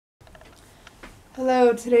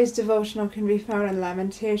Hello, today's devotional can be found in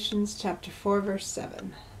Lamentations chapter 4, verse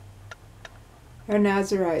 7. Our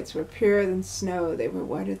Nazarites were purer than snow, they were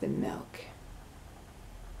whiter than milk.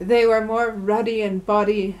 They were more ruddy in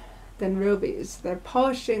body than rubies, their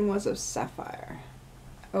polishing was of sapphire.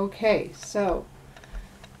 Okay, so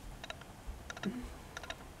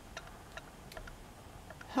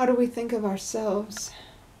how do we think of ourselves?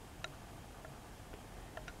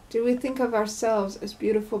 Do we think of ourselves as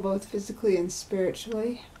beautiful both physically and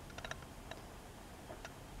spiritually?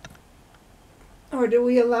 Or do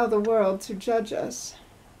we allow the world to judge us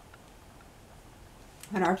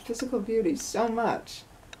and our physical beauty so much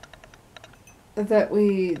that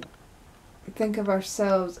we think of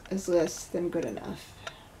ourselves as less than good enough?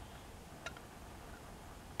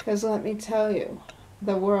 Because let me tell you,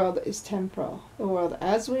 the world is temporal. The world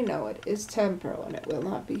as we know it is temporal, and it will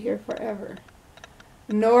not be here forever.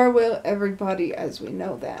 Nor will everybody as we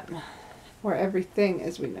know them, or everything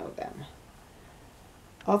as we know them.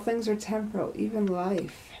 All things are temporal, even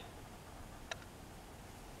life,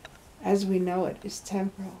 as we know it, is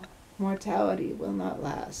temporal. Mortality will not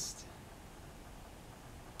last.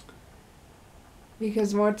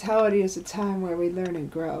 Because mortality is a time where we learn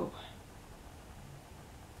and grow.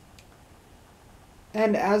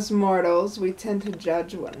 And as mortals, we tend to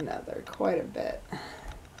judge one another quite a bit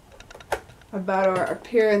about our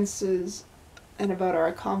appearances and about our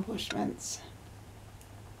accomplishments.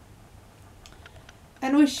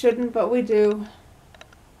 And we shouldn't, but we do.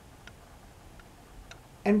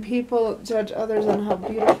 And people judge others on how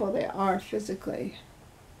beautiful they are physically,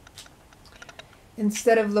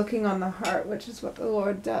 instead of looking on the heart, which is what the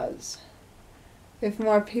Lord does. If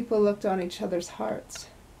more people looked on each other's hearts,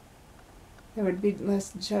 there would be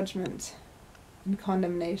less judgment and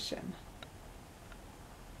condemnation.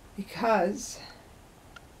 Because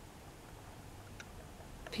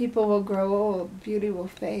people will grow old, beauty will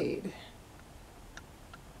fade.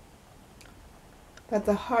 But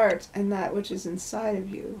the heart and that which is inside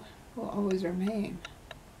of you will always remain,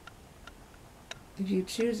 if you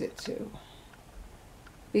choose it to.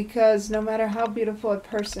 Because no matter how beautiful a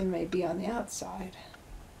person may be on the outside,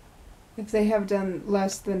 if they have done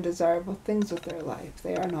less than desirable things with their life,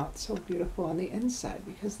 they are not so beautiful on the inside,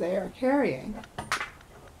 because they are carrying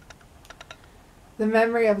the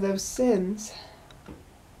memory of those sins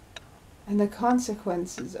and the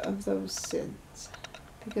consequences of those sins.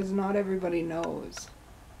 Because not everybody knows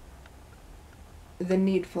the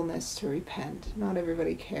needfulness to repent. Not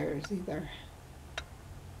everybody cares either.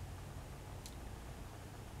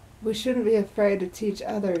 We shouldn't be afraid to teach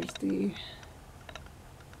others the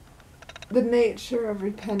nature of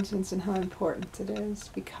repentance and how important it is,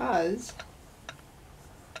 because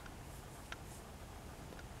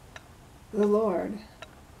the Lord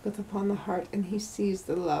looketh upon the heart and He sees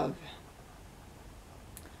the love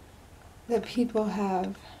that people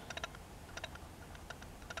have.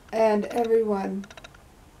 And everyone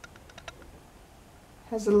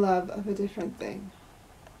has a love of a different thing.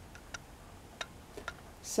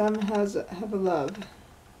 Some have a love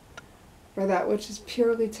for that which is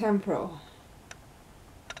purely temporal,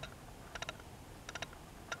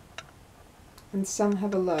 and some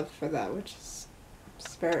have a love for that which is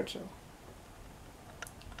spiritual.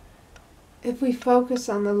 If we focus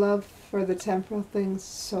on the love for the temporal things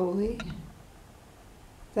solely,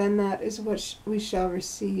 then that is what we shall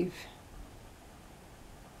receive,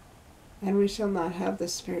 and we shall not have the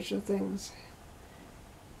spiritual things.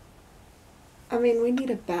 I mean, we need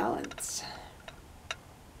a balance.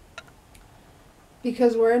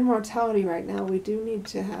 Because we're in mortality right now, we do need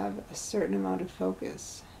to have a certain amount of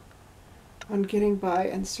focus on getting by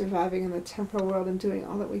and surviving in the temporal world and doing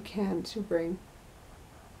all that we can to bring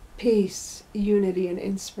peace, unity, and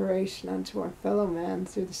inspiration unto our fellow man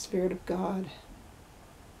through the Spirit of God.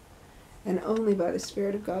 And only by the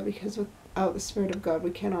Spirit of God, because without the Spirit of God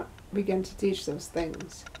we cannot begin to teach those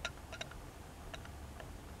things.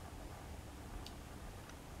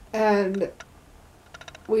 And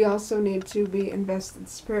we also need to be invested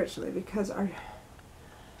spiritually, because our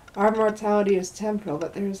mortality is temporal,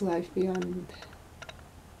 but there is life beyond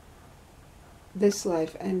this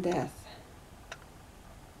life and death.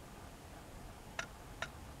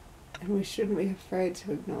 And we shouldn't be afraid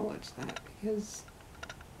to acknowledge that, because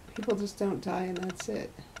people just don't die and that's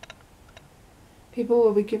it. People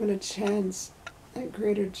will be given a chance at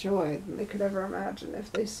greater joy than they could ever imagine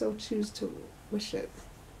if they so choose to wish it.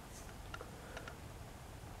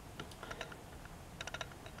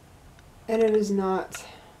 And it is not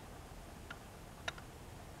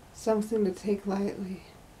something to take lightly,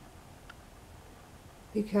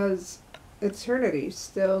 because eternity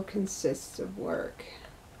still consists of work.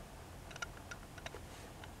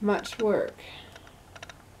 much work.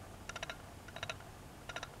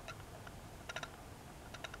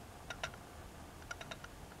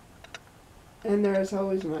 And there is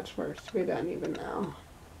always much work to be done even now.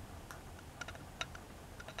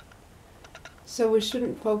 So we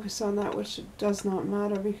shouldn't focus on that which does not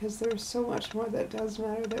matter, because there's so much more that does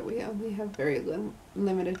matter that we only have very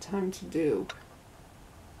limited time to do.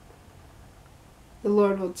 The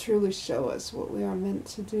Lord will truly show us what we are meant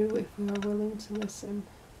to do if we are willing to listen,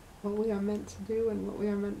 what we are meant to do and what we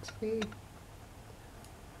are meant to be.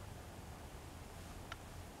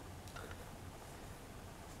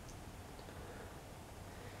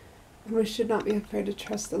 And we should not be afraid to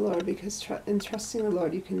trust the Lord, because in trusting the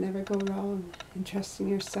Lord you can never go wrong. In trusting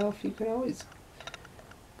yourself you can always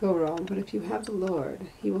go wrong, but if you have the Lord,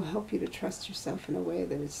 He will help you to trust yourself in a way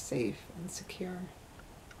that is safe and secure.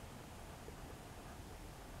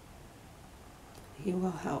 He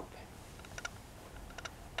will help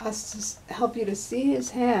us to help you to see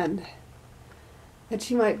His hand,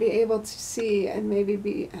 that you might be able to see and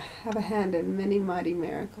maybe have a hand in many mighty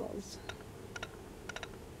miracles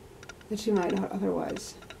that you might not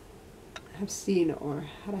otherwise have seen or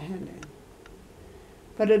had a hand in.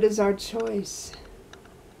 But it is our choice.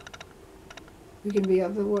 We can be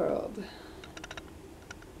of the world,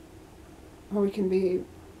 or we can be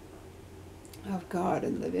of God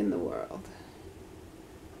and live in the world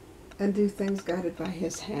and do things guided by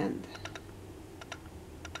His hand.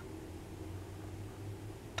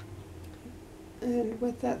 And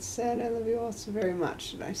with that said, I love you all so very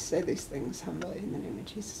much, and I say these things humbly in the name of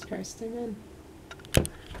Jesus Christ. Amen.